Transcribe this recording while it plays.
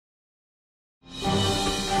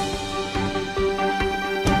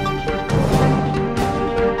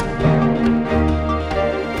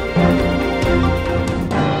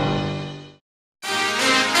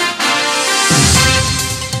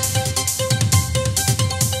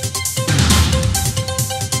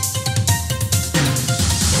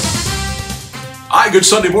Hi, good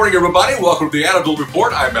Sunday morning, everybody. Welcome to the Annaville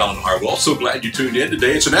Report. I'm Alan Harwell. So glad you tuned in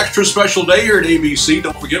today. It's an extra special day here at ABC.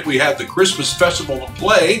 Don't forget we have the Christmas Festival to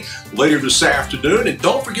play later this afternoon. And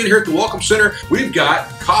don't forget here at the Welcome Center, we've got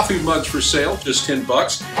coffee mugs for sale, just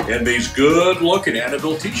 $10. And these good-looking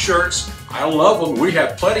Annaville t-shirts. I love them. We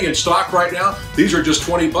have plenty in stock right now. These are just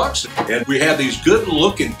 $20. And we have these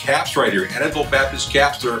good-looking caps right here, Annaville Baptist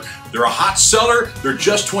caps. They're a hot seller. They're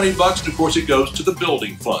just $20, and of course it goes to the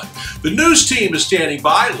building fund. The news team is standing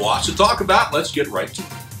by. Lots to talk about. Let's get right to it.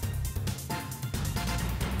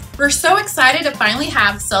 We're so excited to finally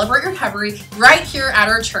have Celebrate Recovery right here at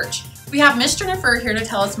our church. We have Miss Jennifer here to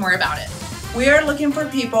tell us more about it. We are looking for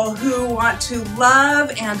people who want to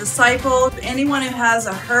love and disciple anyone who has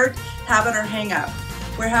a hurt, habit, or hang up.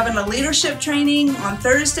 We're having a leadership training on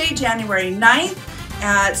Thursday, January 9th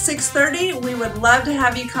at 6:30. We would love to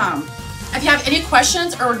have you come. If you have any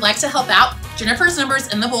questions or would like to help out, Jennifer's number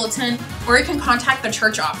is in the bulletin, or you can contact the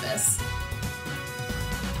church office.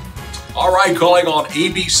 All right, calling on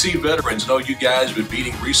ABC veterans. I know you guys have been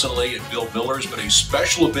meeting recently at Bill Miller's, but a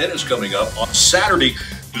special event is coming up on Saturday,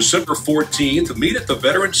 December 14th. Meet at the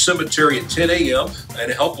Veterans Cemetery at 10 a.m.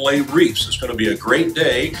 and help lay wreaths. It's going to be a great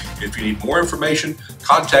day. If you need more information,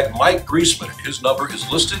 contact Mike Griesman. His number is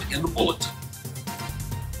listed in the bulletin.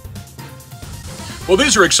 Well,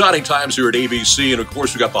 these are exciting times here at ABC, and of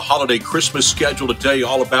course, we've got the holiday Christmas schedule to tell you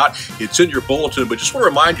all about. It's in your bulletin, but just want to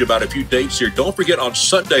remind you about a few dates here. Don't forget on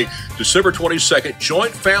Sunday, December 22nd,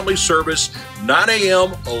 joint family service, 9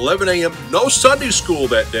 a.m., 11 a.m., no Sunday school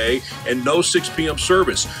that day, and no 6 p.m.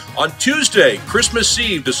 service. On Tuesday, Christmas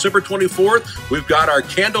Eve, December 24th, we've got our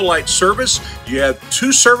candlelight service. You have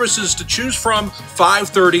 2 services to choose from,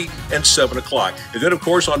 5:30 and 7 o'clock. And then, of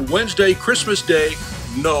course, on Wednesday, Christmas Day,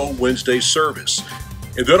 no Wednesday service.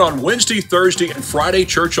 And then on Wednesday, Thursday, and Friday,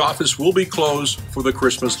 church office will be closed for the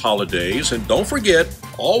Christmas holidays. And don't forget,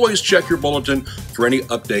 always check your bulletin for any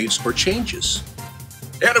updates or changes.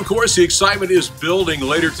 And of course, the excitement is building.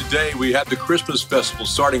 Later today, we have the Christmas Festival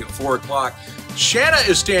starting at 4 o'clock. Shana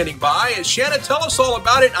is standing by. And Shana, tell us all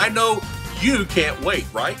about it. I know you can't wait,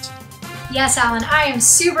 right? Yes, Alan, I am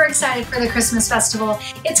super excited for the Christmas Festival.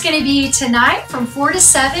 It's going to be tonight from 4 to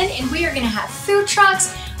 7, and we are going to have food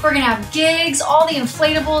trucks, we're going to have gigs, all the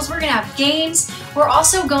inflatables, we're going to have games. We're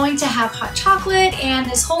also going to have hot chocolate and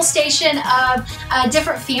this whole station of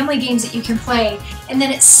different family games that you can play. And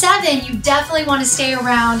then at 7, you definitely want to stay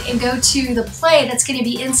around and go to the play that's going to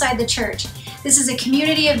be inside the church. This is a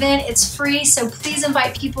community event, it's free, so please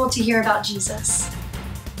invite people to hear about Jesus.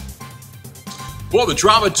 Well, the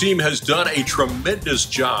drama team has done a tremendous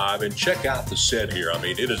job, and check out the set here. I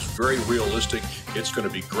mean, it is very realistic. It's going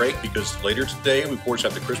to be great because later today, we of course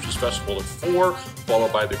have the Christmas Festival at 4,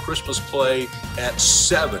 followed by the Christmas play at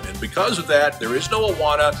 7. And because of that, there is no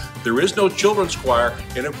Awana, there is no children's choir,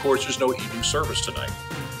 and of course, there's no evening service tonight.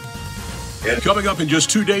 And coming up in just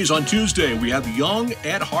 2 days on Tuesday, we have Young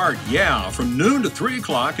at Heart. Yeah, from noon to 3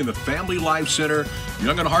 o'clock in the Family Life Center.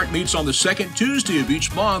 Young at Heart meets on the second Tuesday of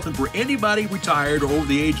each month. And for anybody retired or over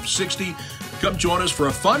the age of 60, come join us for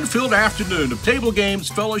a fun-filled afternoon of table games,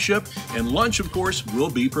 fellowship, and lunch, of course, will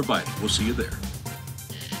be provided. We'll see you there.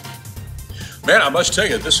 Man, I must tell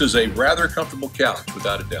you, this is a rather comfortable couch,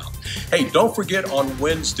 without a doubt. Hey, don't forget on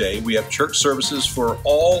Wednesday, we have church services for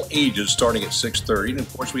all ages starting at 6:30. And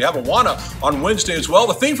of course, we have Awana on Wednesday as well.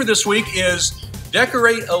 The theme for this week is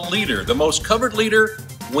Decorate a Leader. The most covered leader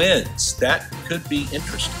wins. That could be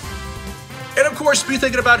interesting. And of course, be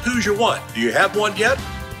thinking about who's your one. Do you have one yet?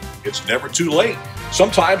 It's never too late.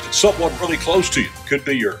 Sometimes it's someone really close to you. Could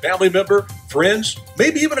be your family member, friends,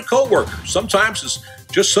 maybe even a coworker. Sometimes it's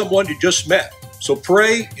just someone you just met. So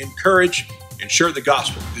pray, encourage, and share the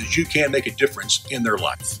gospel because you can make a difference in their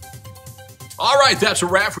life. All right, that's a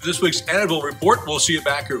wrap for this week's Annaville Report. We'll see you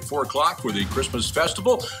back here at 4 o'clock for the Christmas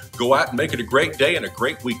Festival. Go out and make it a great day and a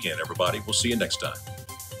great weekend, everybody. We'll see you next time.